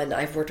one-on-one.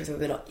 I've worked with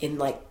women in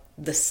like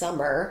the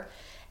summer,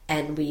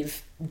 and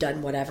we've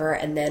done whatever.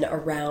 And then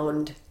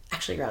around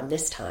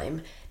this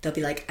time, they'll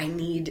be like, I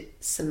need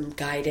some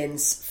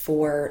guidance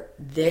for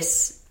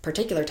this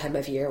particular time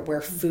of year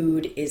where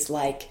food is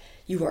like,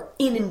 you are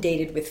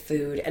inundated with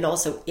food and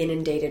also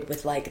inundated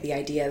with like the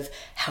idea of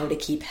how to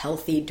keep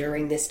healthy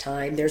during this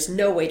time. There's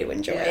no way to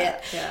enjoy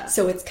it. Yeah.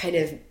 So it's kind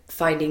of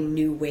finding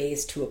new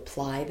ways to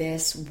apply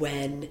this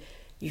when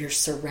you're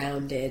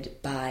surrounded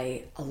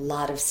by a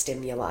lot of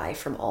stimuli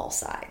from all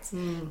sides.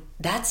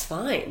 That's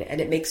fine.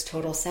 And it makes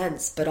total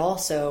sense. But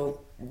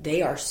also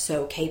they are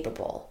so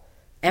capable.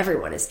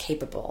 Everyone is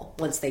capable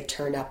once they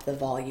turn up the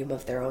volume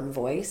of their own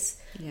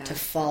voice to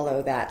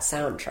follow that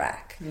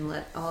soundtrack. And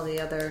let all the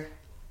other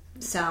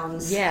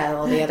sounds. Yeah,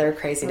 all the other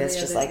craziness.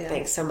 Just like,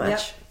 thanks so much.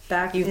 Yep.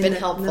 Back You've been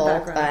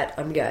helpful, but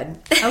I'm good.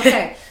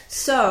 Okay,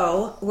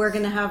 so we're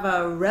going to have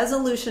a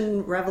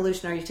resolution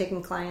revolution. Are you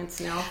taking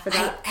clients now for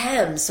that? I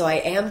am. So I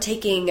am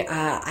taking,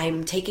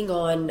 I'm taking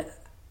on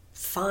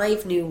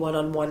 5 new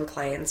one-on-one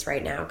clients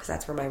right now because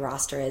that's where my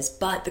roster is.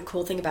 But the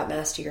cool thing about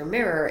Master Your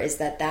Mirror is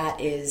that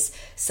that is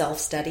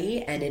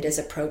self-study, and it is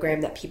a program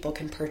that people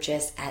can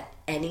purchase at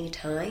any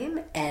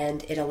time,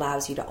 and it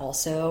allows you to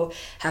also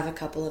have a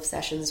couple of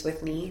sessions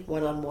with me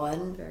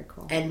one-on-one. Very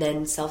cool. And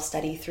then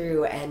self-study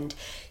through. And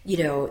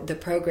the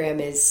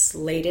program is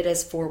slated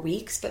as 4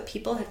 weeks, but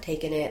people have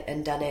taken it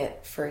and done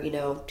it for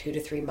 2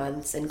 to 3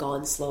 months and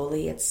gone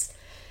slowly. It's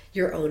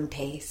your own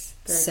pace.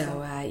 Very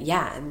cool.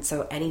 And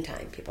so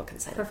anytime people can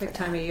sign up. Perfect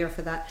time of year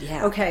for that.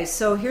 Yeah. Okay,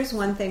 so here's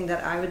one thing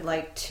that I would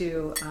like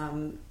to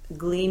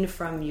glean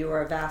from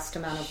your vast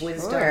amount of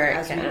wisdom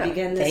as we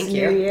begin this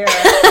new year.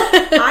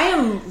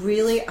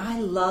 I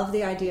love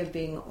the idea of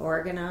being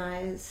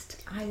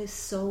organized. I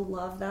so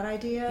love that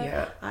idea.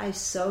 Yeah. I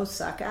so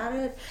suck at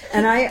it.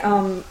 And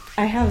I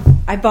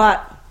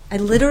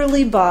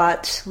literally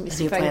bought, let me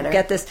see if I can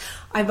get this.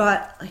 I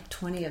bought like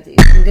 20 of these.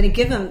 I'm going to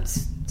give them,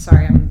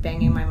 sorry, I'm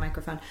banging my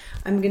microphone.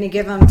 I'm going to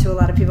give them to a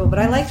lot of people, but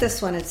I like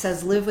this one. It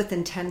says live with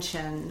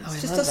intention.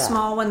 It's just a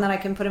small one that I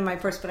can put in my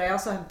purse, but I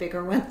also have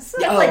bigger ones.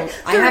 I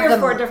have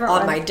them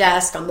on my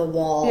desk, on the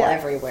wall,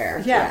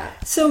 everywhere. Yeah.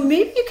 So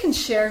maybe you can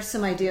share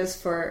some ideas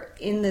for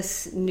in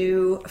this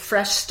new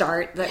fresh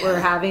start that we're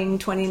having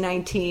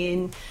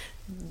 2019,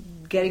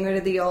 getting rid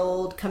of the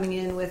old, coming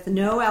in with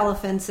no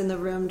elephants in the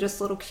room,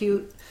 just little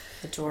cute,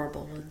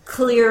 adorable ones.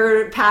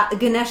 Clear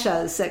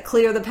Ganeshas that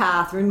clear the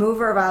path,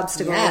 remover of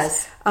obstacles.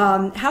 Yes.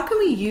 How can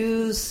we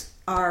use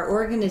our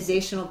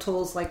organizational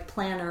tools like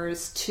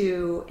planners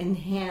to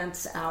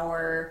enhance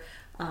our,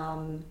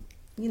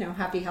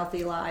 happy,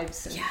 healthy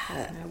lives?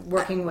 And,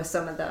 working with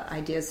some of the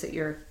ideas that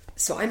you're.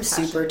 So I'm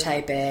super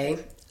type A.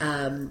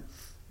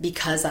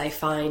 Because I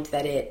find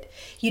that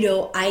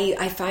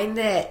I find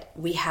that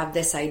we have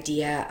this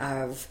idea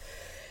of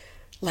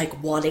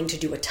like wanting to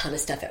do a ton of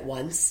stuff at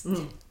once.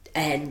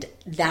 And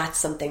that's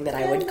something that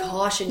I would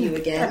caution you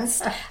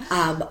against.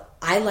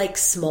 I like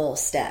small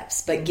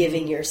steps, but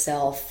giving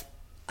yourself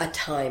a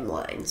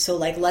timeline. So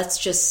like, let's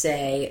just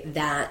say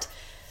that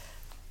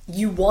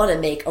you want to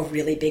make a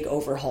really big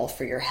overhaul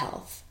for your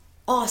health.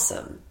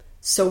 Awesome.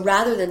 So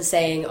rather than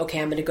saying,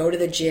 okay, I'm going to go to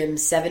the gym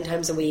 7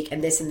 times a week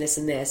and this and this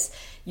and this,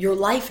 your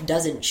life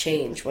doesn't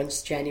change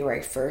once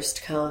January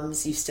 1st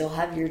comes. You still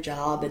have your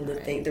job and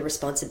the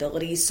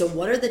responsibilities. So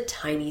what are the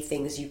tiny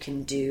things you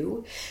can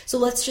do? So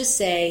let's just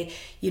say,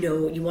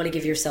 you want to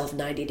give yourself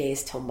 90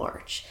 days till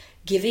March.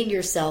 Giving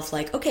yourself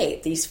like,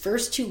 okay, these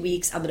first 2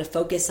 weeks, I'm going to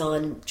focus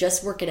on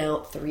just working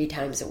out 3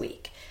 times a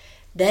week.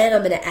 Then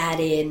I'm going to add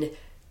in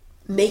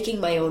making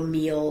my own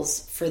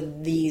meals for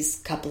these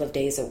couple of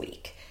days a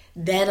week.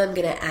 Then I'm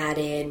going to add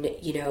in,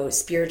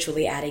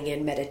 spiritually adding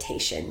in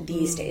meditation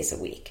these days a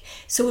week.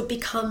 So it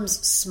becomes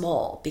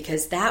small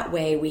because that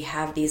way we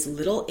have these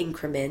little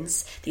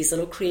increments, these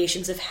little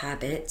creations of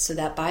habit, so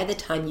that by the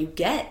time you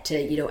get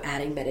to,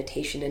 adding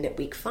meditation in at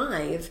week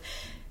 5,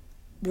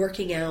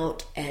 working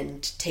out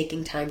and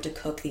taking time to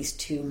cook these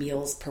 2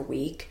 meals per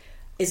week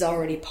is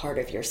already part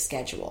of your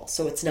schedule.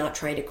 So it's not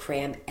trying to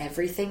cram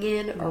everything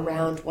in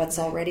around what's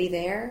already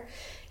there.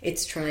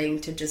 It's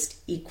trying to just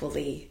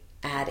equally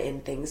add in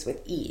things with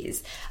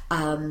ease.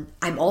 I'm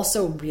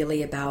also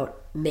really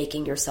about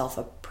making yourself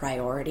a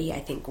priority. I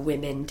think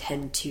women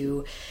tend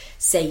to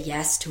say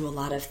yes to a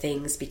lot of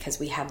things because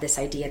we have this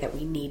idea that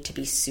we need to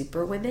be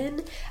super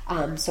women.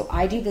 So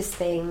I do this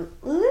thing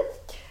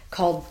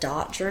called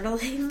dot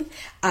journaling,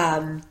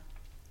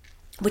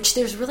 which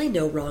there's really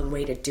no wrong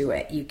way to do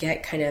it. You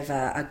get kind of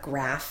a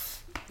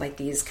graph, like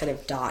these kind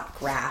of dot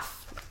graph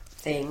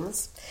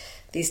things,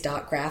 these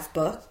dot graph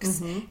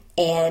books,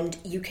 and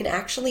you can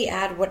actually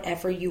add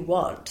whatever you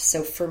want.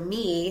 So for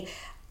me,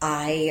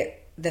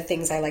 the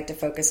things I like to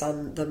focus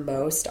on the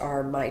most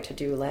are my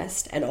to-do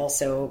list and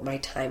also my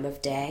time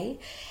of day,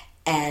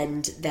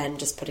 and then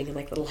just putting in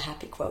like little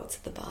happy quotes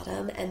at the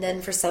bottom. And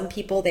then for some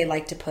people, they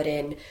like to put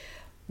in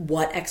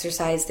what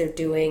exercise they're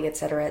doing, et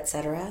cetera, et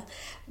cetera.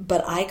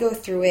 But I go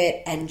through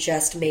it and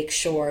just make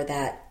sure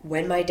that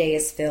when my day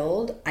is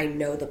filled, I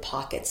know the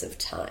pockets of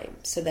time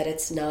so that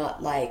it's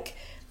not like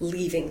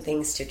leaving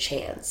things to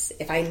chance.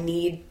 If I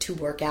need to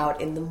work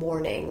out in the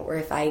morning, or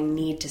if I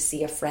need to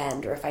see a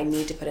friend, or if I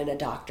need to put in a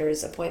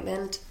doctor's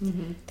appointment,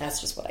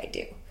 that's just what I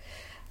do.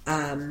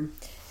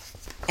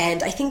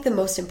 And I think the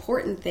most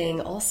important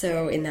thing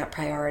also in that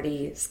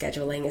priority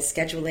scheduling is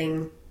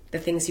scheduling the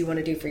things you want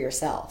to do for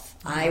yourself.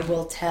 I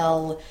will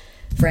tell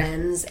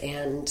friends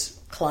and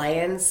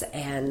clients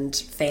and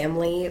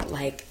family,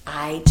 like,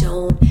 I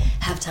don't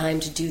have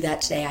time to do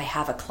that today. I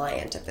have a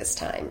client at this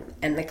time,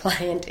 and the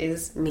client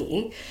is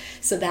me.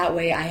 So that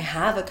way I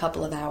have a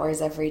couple of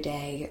hours every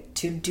day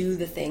to do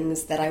the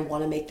things that I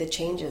want to make the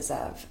changes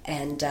of,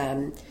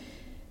 and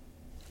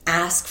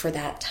ask for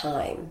that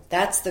time.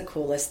 That's the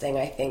coolest thing,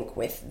 I think,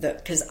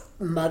 because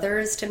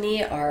mothers to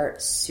me are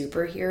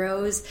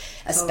superheroes,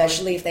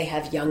 especially if they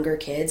have younger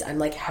kids. I'm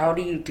like, how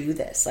do you do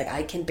this? Like,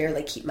 I can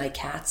barely keep my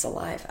cats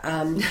alive.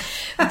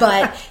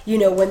 But,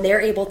 when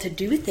they're able to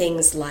do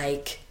things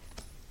like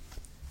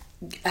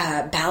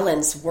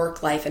balance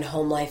work life and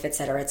home life, et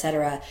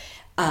cetera,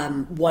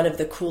 one of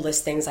the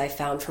coolest things I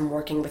found from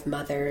working with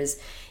mothers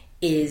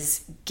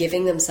is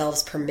giving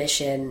themselves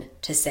permission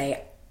to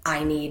say,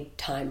 I need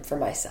time for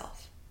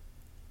myself.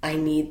 I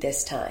need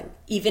this time.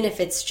 Even if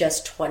it's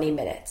just 20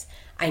 minutes,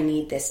 I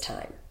need this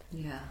time.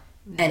 Yeah.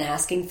 And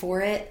asking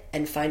for it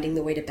and finding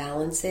the way to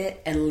balance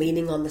it and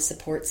leaning on the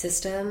support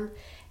system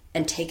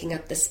and taking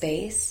up the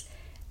space.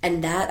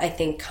 And that, I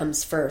think,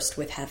 comes first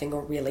with having a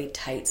really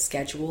tight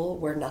schedule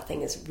where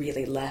nothing is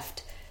really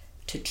left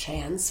to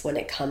chance when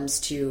it comes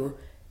to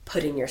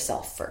putting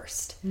yourself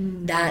first.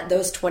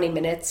 Those 20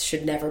 minutes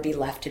should never be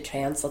left to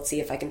chance. Let's see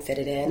if I can fit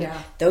it in.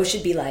 Yeah. Those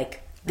should be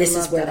like, this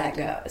is where that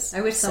goes. I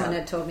wish someone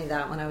had told me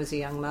that when I was a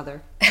young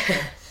mother.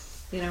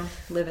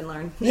 Live and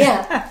learn.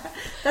 Yeah.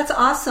 That's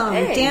awesome.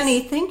 Thanks.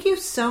 Danny, thank you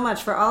so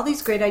much for all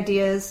these great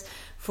ideas,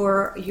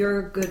 for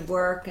your good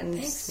work, and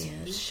Thanks,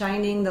 man.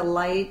 shining the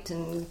light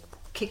and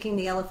kicking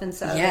the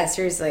elephants out. Yeah,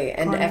 seriously.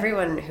 And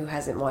everyone who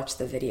hasn't watched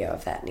the video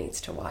of that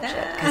needs to watch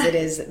it, because it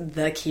is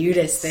the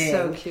cutest thing.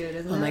 So cute,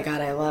 isn't it? Oh my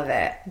God, I love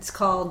it. It's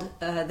called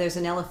There's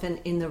an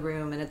Elephant in the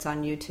Room, and it's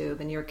on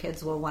YouTube, and your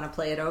kids will want to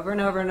play it over and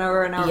over and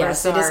over and over.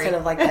 Yes, it is kind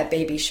of like that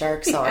Baby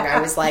Shark song. Yeah.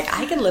 I was like,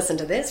 I can listen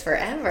to this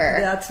forever.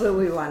 That's what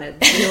we wanted.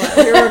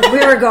 We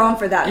were going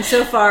for that. And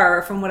so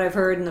far, from what I've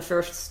heard in the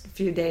first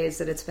few days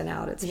that it's been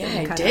out, it's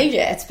been I dig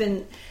it. It's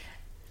been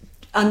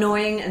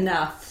annoying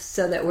enough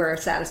so that we're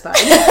satisfied.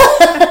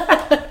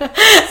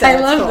 I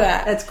love cool.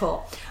 that. That's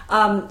cool.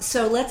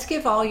 So let's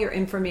give all your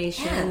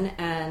information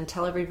and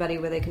tell everybody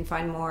where they can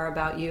find more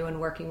about you and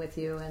working with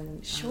you.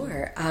 And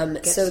Sure.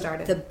 Get So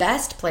started. the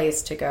best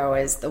place to go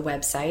is the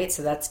website.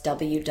 So that's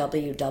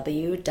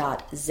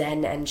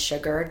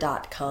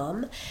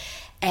www.zenandsugar.com.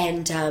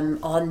 And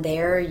on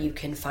there, you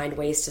can find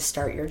ways to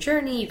start your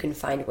journey. You can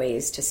find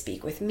ways to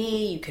speak with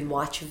me. You can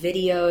watch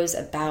videos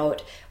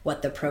about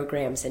what the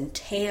programs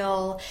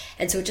entail.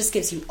 And so it just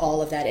gives you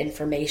all of that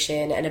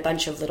information and a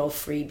bunch of little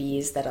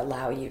freebies that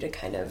allow you to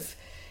kind of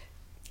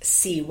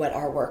see what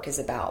our work is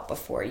about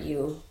before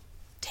you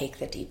take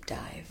the deep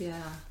dive.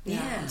 Yeah.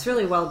 Yeah. It's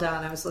really well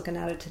done. I was looking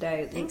at it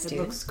today. Thanks, it dude.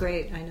 looks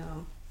great. I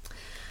know.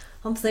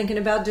 I'm thinking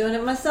about doing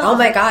it myself. Oh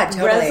my God,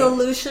 totally.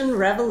 Resolution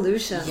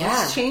revolution. Yeah.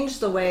 Let's change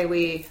the way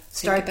we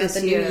start about this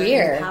the new year.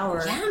 year.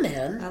 Empower. Yeah,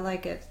 man. I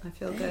like it. I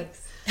feel good.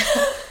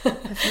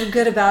 I feel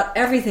good about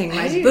everything.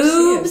 My do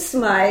boobs, too.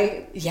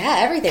 my Yeah,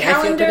 everything.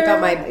 I feel good about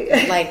my,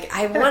 calendar.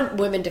 I want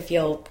women to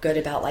feel good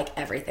about,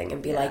 everything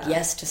and be like,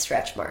 yes to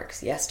stretch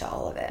marks, yes to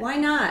all of it. Why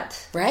not?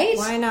 Right?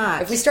 Why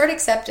not? If we start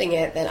accepting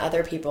it, then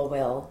other people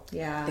will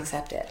Yeah.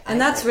 accept it.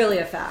 And that's really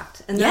a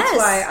fact. And that's Yes.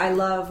 why I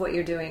love what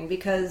you're doing,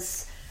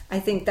 because I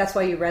think that's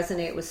why you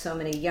resonate with so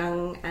many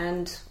young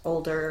and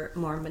older,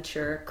 more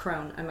mature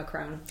crone. I'm a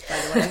crone, by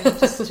the way.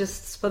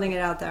 just putting it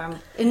out there. I'm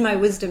in my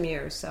wisdom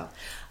years. So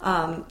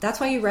that's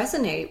why you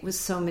resonate with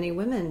so many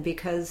women,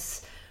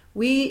 because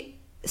we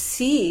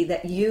see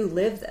that you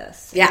live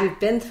this. Yeah. You've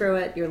been through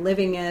it, you're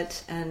living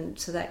it, and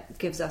so that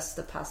gives us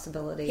the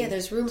possibility. Yeah,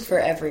 there's room for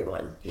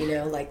everyone.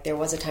 There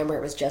was a time where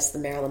it was just the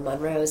Marilyn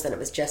Monroes, then it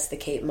was just the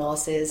Kate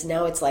Mosses.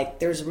 Now it's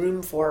there's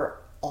room for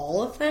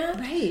all of that.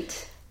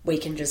 Right. We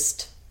can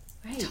just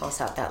toss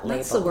out that label.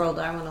 That's the world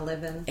I want to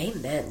live in.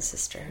 Amen,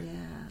 sister.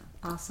 Yeah,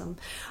 awesome.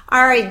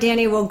 All right,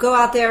 Danny, well, go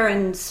out there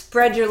and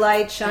spread your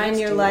light, shine Thanks,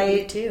 your dude.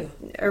 light, You too.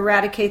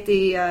 eradicate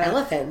the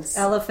Elephants.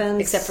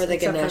 Except for the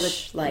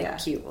Ganesh,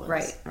 cute ones.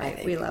 Right. I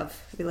think. We love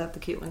the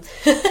cute ones.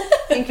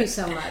 Thank you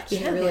so much.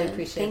 Yeah, I really man.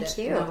 appreciate it.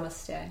 Thank you.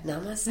 Namaste.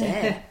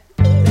 Namaste.